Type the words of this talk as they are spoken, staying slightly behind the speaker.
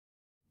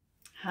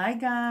Hi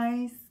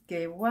guys,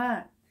 guess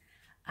what?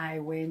 I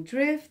went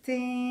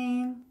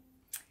drifting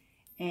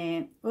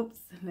and oops,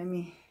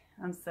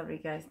 I'm sorry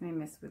guys, let me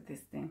mess with this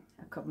thing.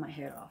 I cut my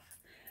hair off.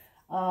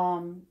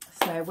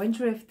 So I went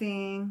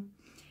drifting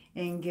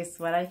and guess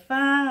what I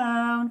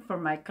found for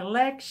my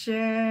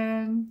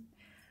collection?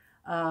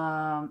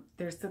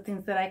 There's two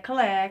things that I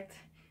collect.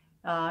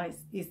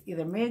 It's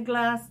either mirror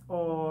glass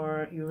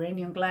or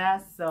uranium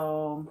glass.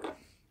 So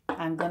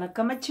I'm gonna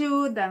come at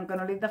you. I'm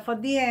gonna leave that for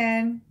the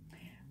end.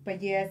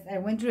 But yes, I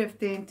went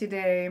drifting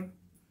today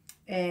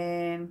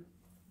and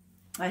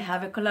I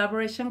have a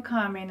collaboration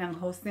coming. I'm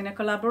hosting a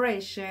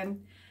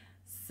collaboration.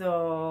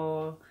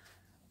 So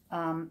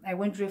I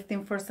went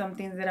drifting for some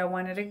things that I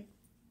wanted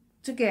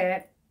to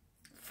get.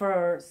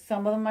 For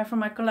some of them are for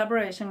my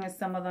collaboration and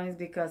some of them is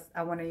because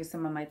I want to use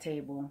them on my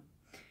table.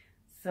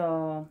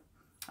 So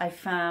I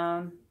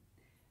found,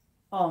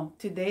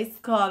 today's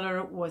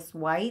color was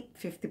white,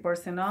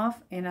 50%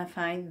 off. And I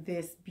find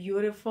this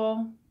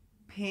beautiful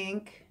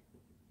pink.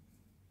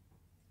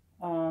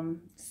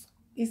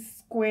 It's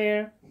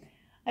square.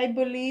 I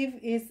believe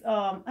it's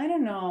I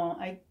don't know.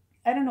 I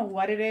don't know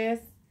what it is,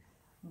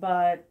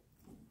 but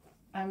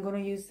I'm gonna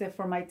use it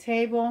for my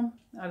table.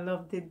 I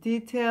love the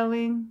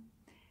detailing.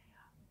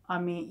 I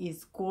mean,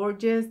 it's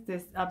gorgeous.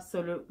 There's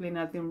absolutely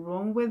nothing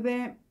wrong with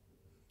it.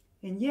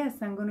 And yes,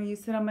 I'm gonna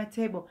use it on my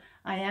table.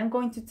 I am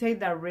going to take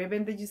that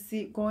ribbon that you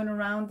see going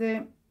around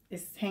it.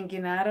 It's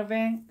hanging out of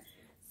it.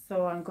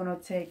 So I'm gonna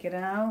take it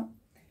out.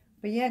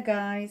 But yeah,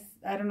 guys,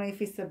 I don't know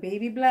if it's a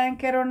baby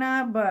blanket or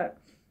not, but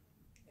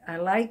I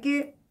like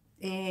it.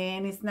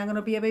 And it's not going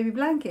to be a baby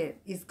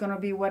blanket. It's going to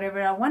be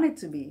whatever I want it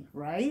to be,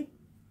 right?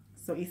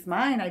 So it's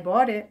mine. I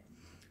bought it.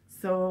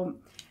 So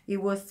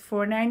it was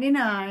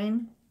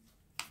 $4.99.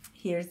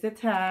 Here's the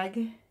tag.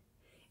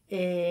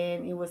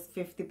 And it was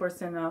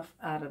 50% off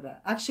out of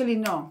that. Actually,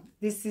 no.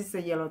 This is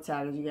a yellow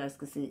tag, as you guys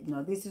can see.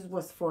 No, this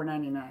was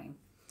 $4.99.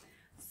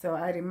 So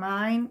I didn't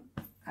mind.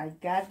 I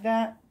got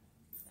that.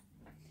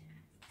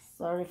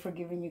 Sorry for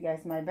giving you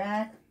guys my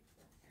back.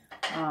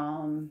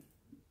 I'm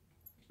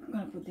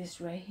gonna put this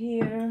right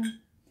here.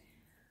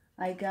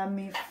 I got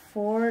me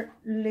 4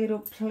 little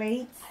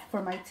plates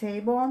for my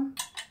table.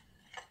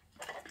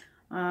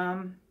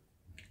 I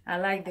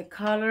like the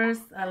colors.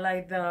 I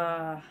like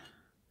the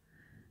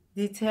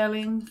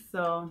detailing.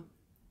 So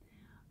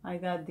I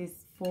got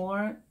these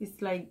 4.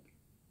 It's like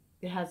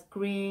it has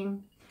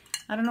green.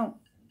 I don't know.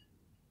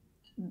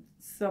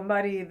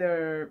 Somebody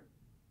either,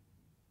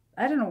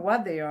 I don't know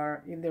what they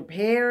are, either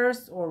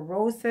pears or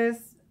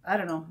roses. I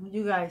don't know.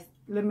 You guys,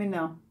 let me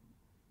know.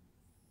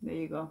 There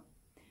you go.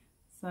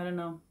 So I don't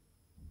know.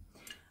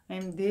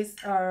 And these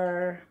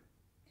are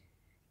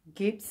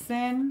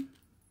Gibson.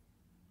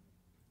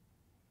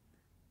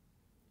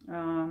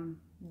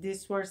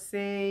 These were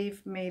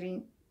safe, made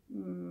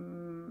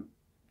in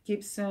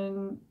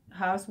Gibson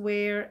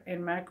houseware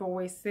and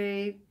microwave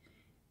safe,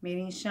 made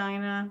in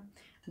China.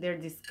 They're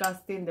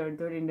disgusting. They're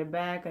dirty in the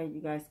back. You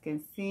guys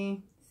can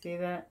see. See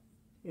that?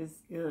 It's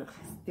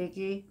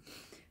sticky.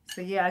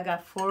 So yeah, I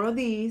got 4 of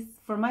these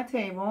for my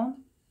table.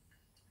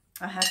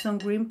 I have some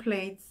green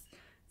plates,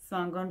 so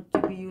I'm going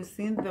to be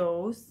using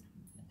those.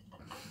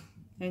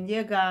 And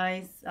yeah,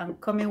 guys, I'm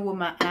coming with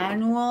my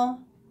annual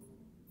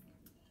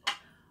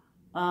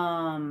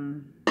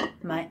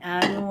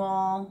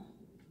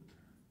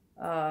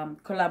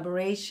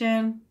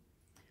collaboration.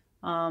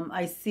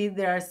 I see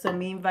there are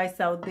some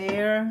invites out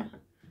there.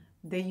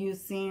 They're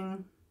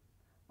using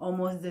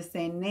almost the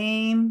same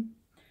name,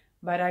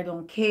 but I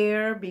don't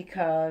care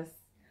because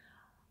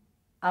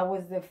I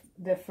was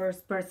the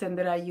first person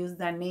that I used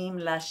that name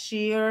last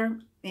year,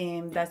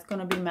 and that's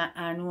gonna be my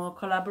annual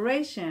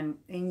collaboration.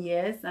 And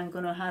yes, I'm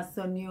gonna have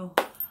some new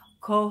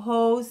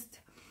co-hosts.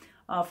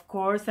 Of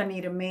course,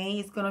 Anita May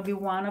is gonna be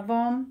one of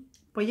them.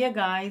 But yeah,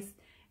 guys,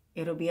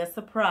 it'll be a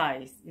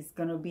surprise. It's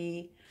gonna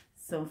be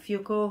some few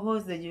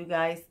co-hosts that you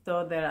guys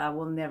thought that I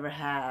will never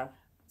have.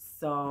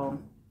 So,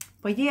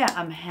 but yeah,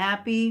 I'm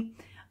happy.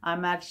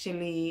 I'm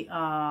actually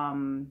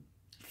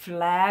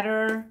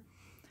flattered.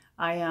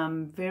 I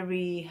am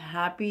very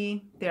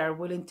happy they are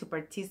willing to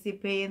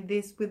participate in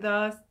this with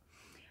us.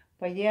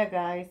 But yeah,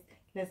 guys,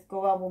 let's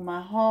go out with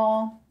my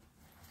haul.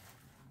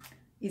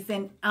 It's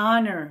an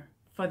honor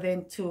for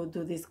them to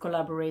do this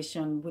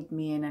collaboration with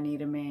me and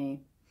Anita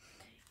May.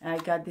 I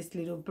got this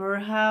little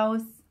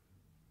birdhouse.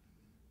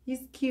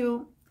 It's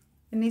cute.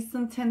 It needs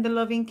some tender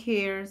loving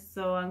care,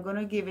 so I'm going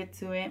to give it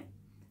to it.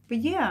 But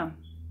yeah,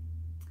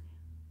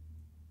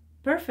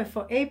 perfect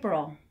for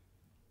April.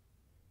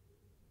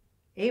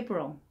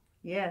 April.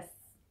 Yes,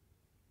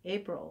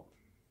 April.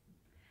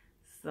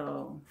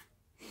 So,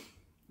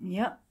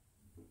 yep,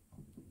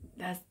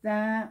 that's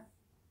that.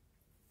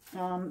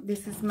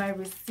 This is my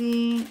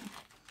receipt.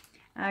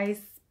 I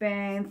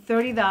spent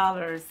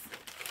 $30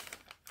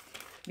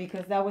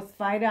 because that was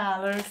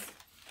 $5.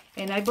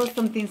 And I bought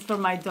some things for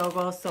my dog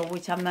also,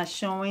 which I'm not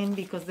showing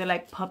because they're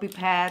like puppy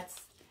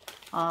pads.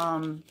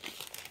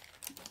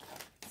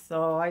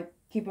 So I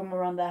keep them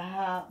around the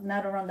house,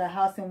 not around the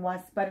house, in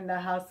one spot in the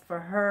house for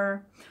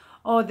her.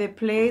 Oh, the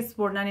plates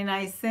were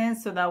 99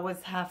 cents, so that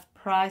was half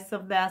price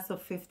of that, so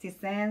 50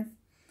 cents.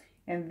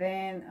 And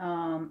then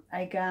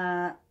I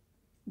got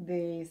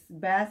this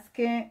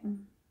basket.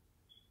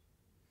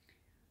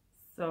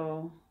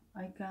 So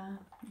I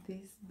got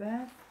this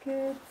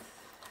basket.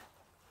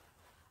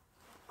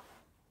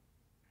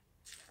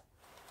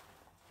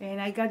 And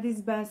I got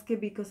this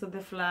basket because of the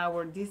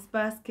flour. This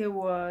basket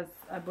was,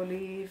 I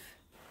believe,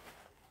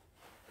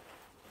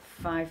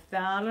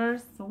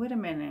 $5. So wait a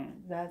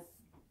minute. That's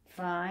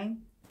 5,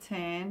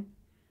 10,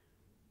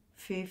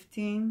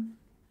 15,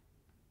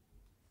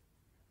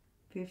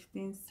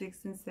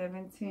 16,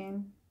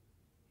 17,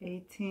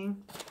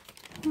 18.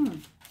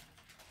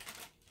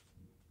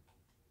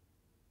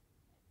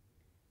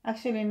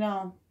 Actually,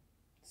 no.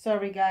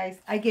 Sorry, guys.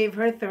 I gave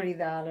her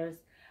 $30.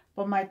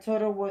 But my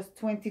total was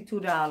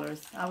 $22.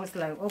 I was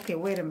like, okay,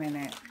 wait a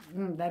minute.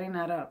 That ain't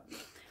not up.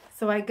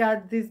 So I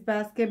got this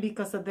basket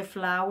because of the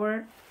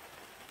flour.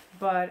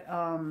 But,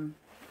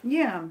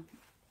 yeah.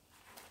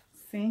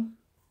 See?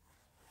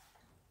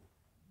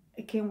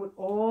 It came with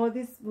all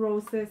these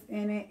roses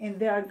in it. And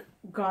there are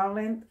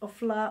garland of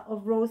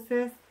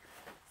roses.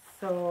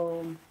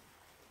 So,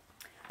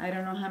 I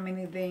don't know how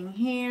many they in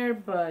here.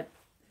 But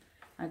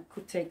I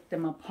could take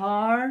them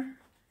apart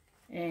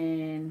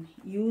and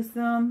use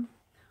them.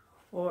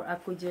 Or I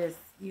could just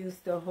use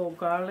the whole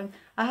garland.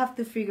 I have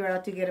to figure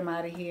out to get them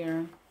out of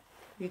here.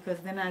 Because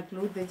then I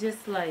glued, they're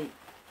just like,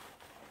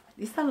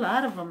 there's a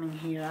lot of them in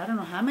here. I don't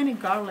know how many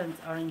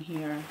garlands are in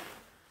here.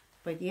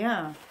 But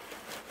yeah.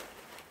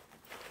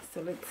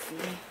 So let's see.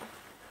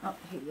 Oh,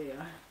 here they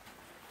are.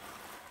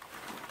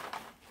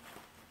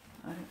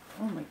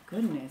 Oh my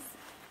goodness.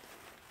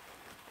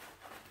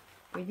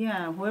 But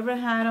yeah, whoever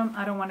had them,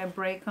 I don't want to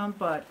break them.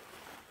 But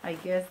I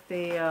guess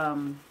they...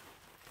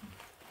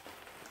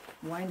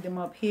 wind them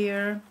up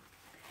here,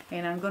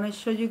 and I'm gonna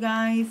show you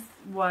guys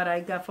what I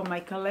got for my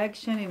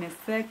collection in a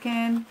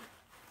second.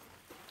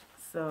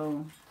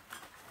 So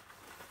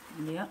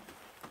yeah,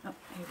 oh,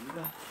 here we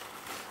go.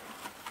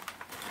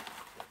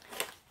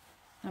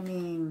 I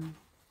mean,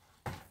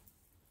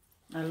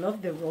 I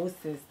love the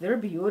roses. They're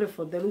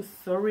beautiful. They look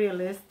so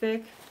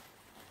realistic.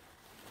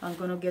 I'm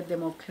gonna get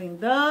them all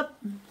cleaned up.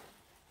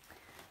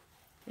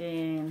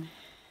 And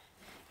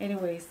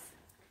anyways,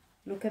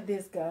 look at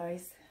this,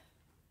 guys.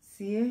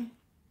 See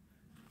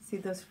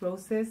those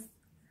roses?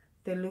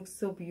 They look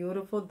so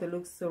beautiful. They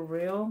look so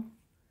real.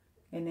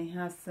 And it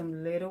has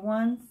some little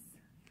ones.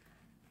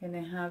 And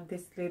they have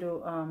this little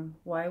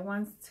white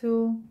ones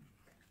too.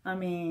 I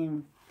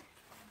mean,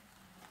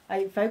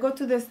 if I go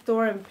to the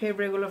store and pay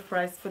regular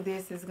price for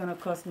this, it's gonna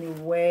cost me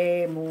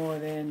way more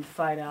than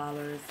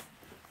 $5.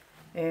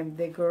 And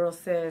the girl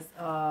says,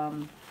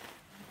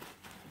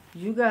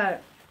 you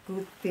got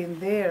good thing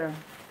there.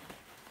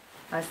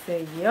 I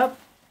say, yep.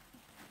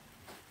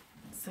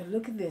 So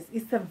look at this.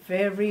 It's a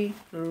very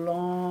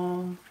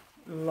long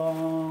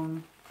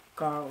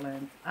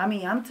garland. I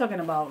mean, I'm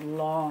talking about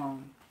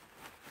long.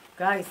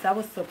 Guys, I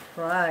was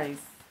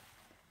surprised.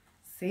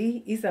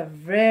 See? It's a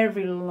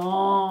very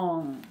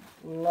long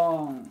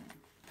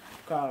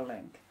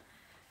garland.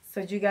 So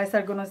you guys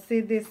are going to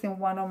see this in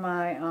one of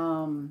my,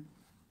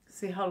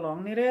 see how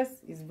long it is?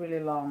 It's really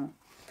long.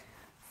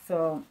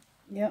 So,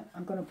 yeah,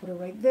 I'm going to put it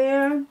right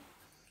there.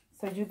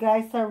 So you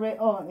guys are ready.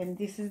 Oh, and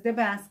this is the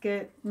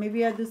basket.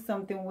 Maybe I'll do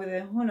something with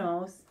it. Who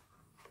knows?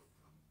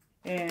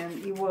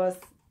 And it was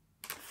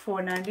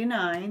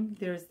 $4.99.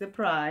 There's the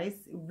price.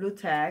 Blue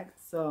tag.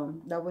 So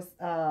that was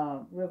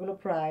regular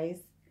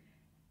price.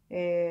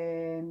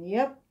 And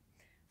yep.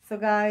 So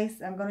guys,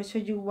 I'm going to show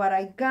you what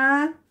I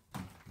got.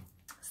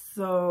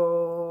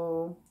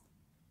 So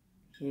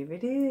here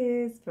it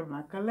is for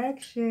my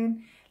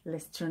collection.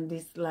 Let's turn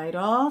this light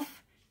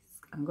off.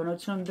 I'm going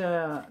to turn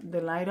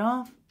the light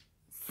off.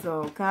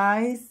 So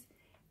guys,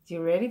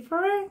 you ready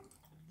for it?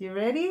 You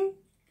ready?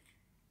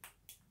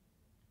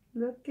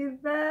 Look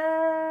at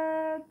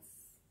that.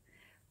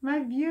 My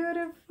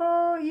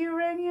beautiful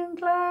uranium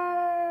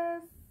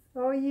glass.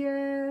 Oh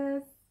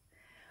yes.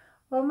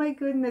 Oh my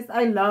goodness.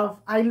 I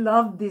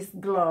love this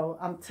glow.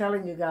 I'm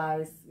telling you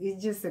guys.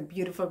 It's just a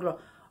beautiful glow.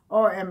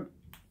 Oh, and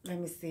let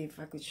me see if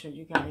I could show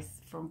you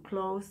guys from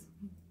close.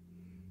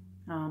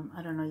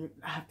 I don't know.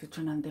 I have to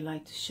turn on the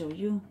light to show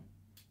you.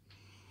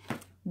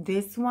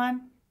 This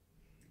one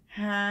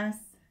has,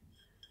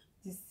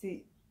 you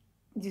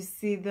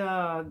see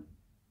the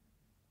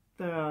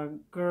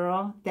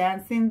girl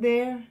dancing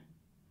there.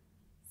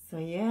 So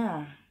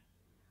yeah,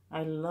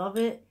 I love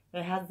it.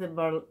 It has the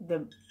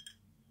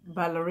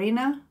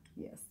ballerina.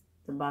 Yes,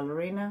 the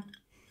ballerina.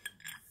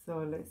 So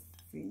let's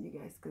see. You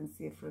guys can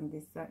see it from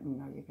this side.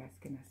 No, you guys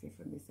cannot see it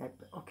from this side.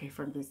 But okay,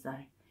 from this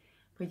side.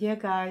 But yeah,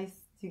 guys,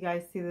 you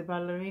guys see the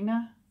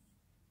ballerina?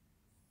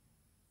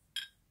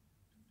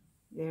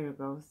 There it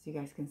goes. You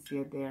guys can see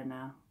it there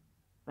now.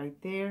 Right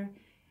there.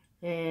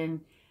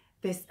 And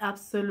there's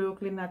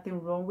absolutely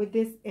nothing wrong with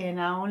this. And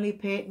I only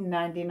paid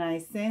 99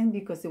 cents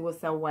because it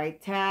was a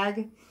white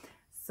tag.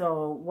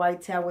 So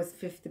white tag was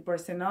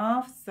 50%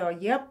 off. So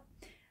yep,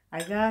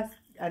 I got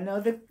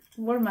another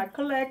for my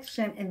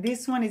collection. And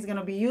this one is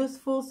gonna be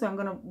useful, so I'm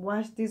gonna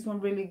wash this one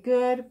really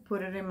good,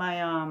 put it in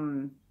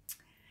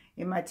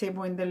my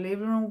table in the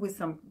living room with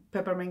some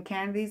peppermint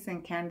candies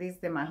and candies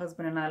that my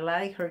husband and I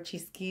like,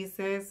 Hershey's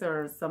Kisses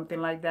or something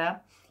like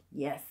that.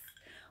 Yes.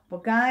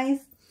 But guys,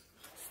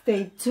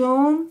 stay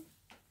tuned.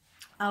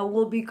 I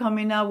will be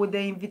coming out with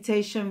the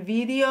invitation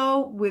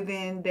video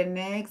within the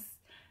next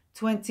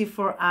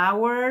 24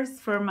 hours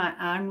for my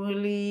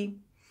annually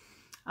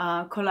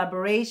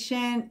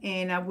collaboration,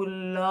 and I would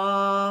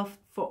love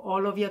for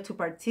all of you to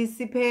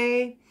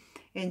participate,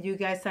 and you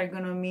guys are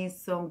gonna meet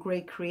some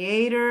great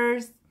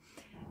creators.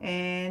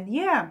 And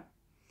yeah,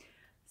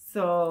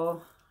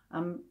 so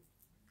I'm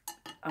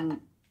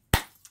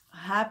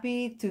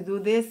happy to do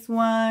this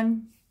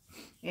one.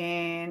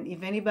 And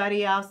if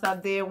anybody else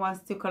out there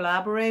wants to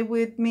collaborate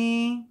with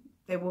me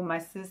and with my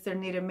sister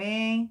Nita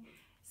May,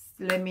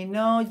 let me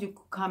know. You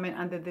could comment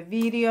under the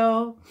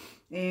video,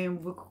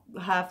 and we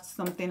have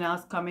something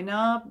else coming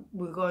up.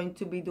 We're going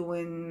to be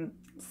doing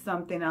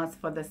something else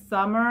for the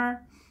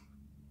summer.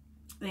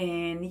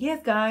 And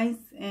yes, guys,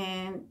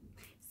 and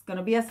it's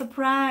gonna be a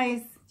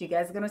surprise. You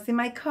guys are gonna see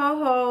my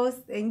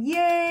co-host, and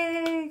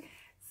yay!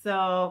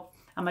 So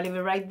I'm gonna leave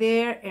it right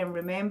there. And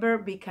remember,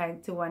 be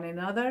kind to one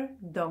another.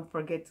 Don't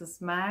forget to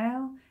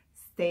smile,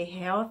 stay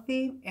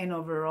healthy, and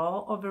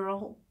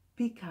overall,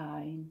 be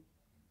kind.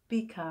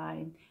 Be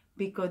kind,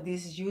 because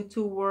this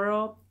YouTube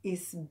world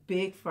is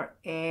big for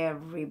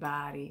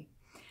everybody.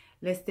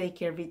 Let's take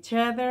care of each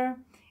other,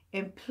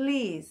 and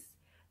please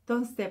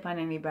don't step on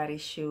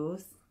anybody's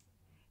shoes.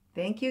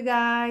 Thank you,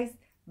 guys.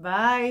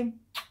 Bye.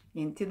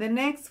 Into the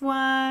next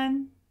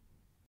one.